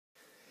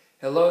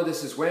Hello,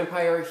 this is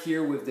Vampire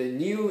here with the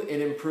new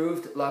and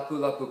improved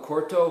Lapu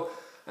Corto.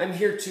 I'm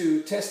here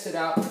to test it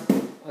out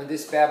on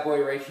this bad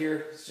boy right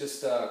here. It's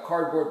just a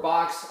cardboard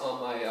box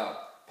on my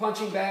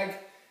punching bag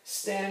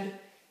stand,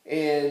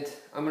 and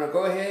I'm going to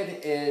go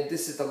ahead and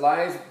this is the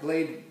live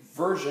blade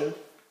version.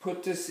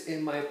 Put this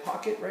in my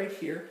pocket right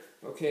here,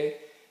 okay?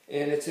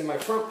 And it's in my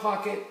front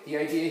pocket. The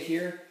idea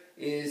here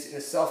is in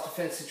a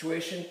self-defense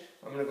situation,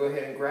 I'm going to go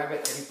ahead and grab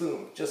it and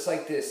boom, just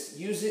like this.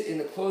 Use it in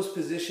the closed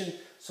position.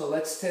 So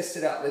let's test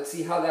it out. Let's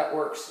see how that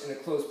works in a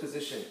closed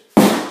position.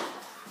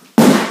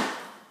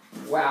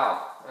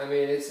 Wow, I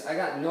mean, I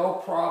got no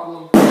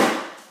problem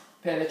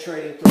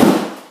penetrating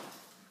through.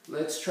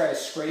 Let's try a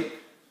scrape.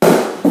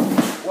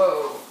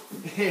 Whoa,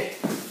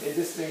 and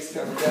this thing's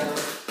coming down.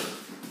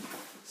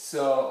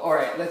 So, all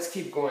right, let's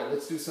keep going.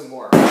 Let's do some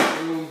more.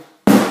 Boom.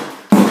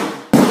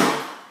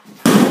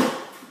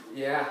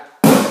 Yeah.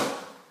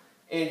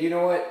 And you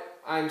know what?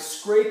 I'm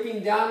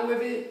scraping down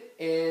with it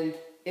and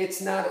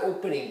it's not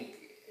opening.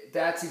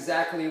 That's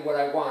exactly what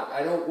I want.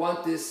 I don't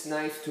want this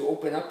knife to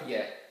open up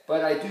yet,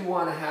 but I do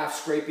want to have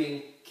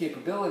scraping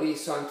capability,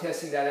 so I'm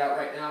testing that out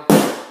right now.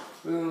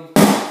 Boom,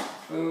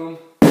 boom.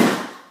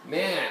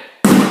 Man.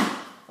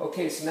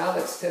 Okay, so now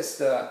let's test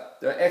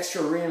the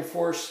extra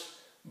reinforced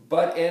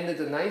butt end of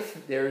the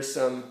knife. There's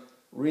some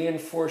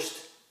reinforced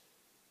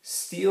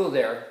steel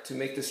there to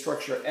make the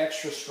structure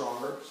extra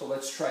stronger, so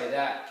let's try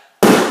that.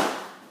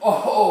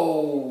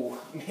 Oh,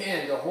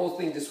 man, the whole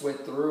thing just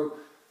went through.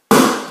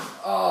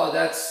 Oh,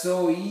 that's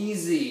so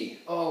easy.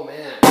 Oh,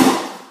 man.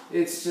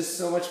 It's just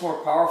so much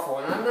more powerful.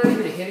 And I'm not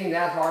even hitting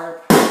that hard.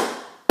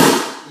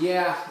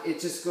 Yeah, it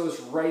just goes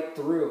right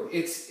through.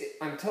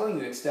 I'm telling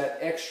you, it's that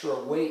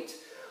extra weight.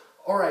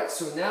 All right,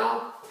 so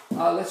now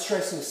let's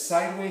try some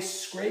sideways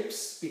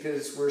scrapes,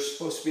 because we're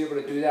supposed to be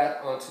able to do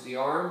that onto the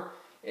arm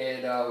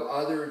and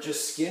other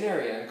just skin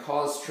area and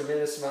cause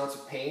tremendous amounts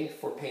of pain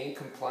for pain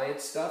compliant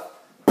stuff.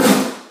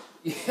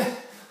 Yeah.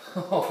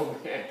 Oh,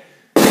 man.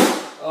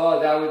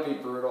 Oh, that would be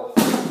brutal.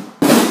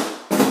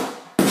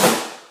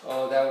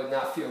 Oh, that would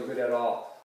not feel good at all.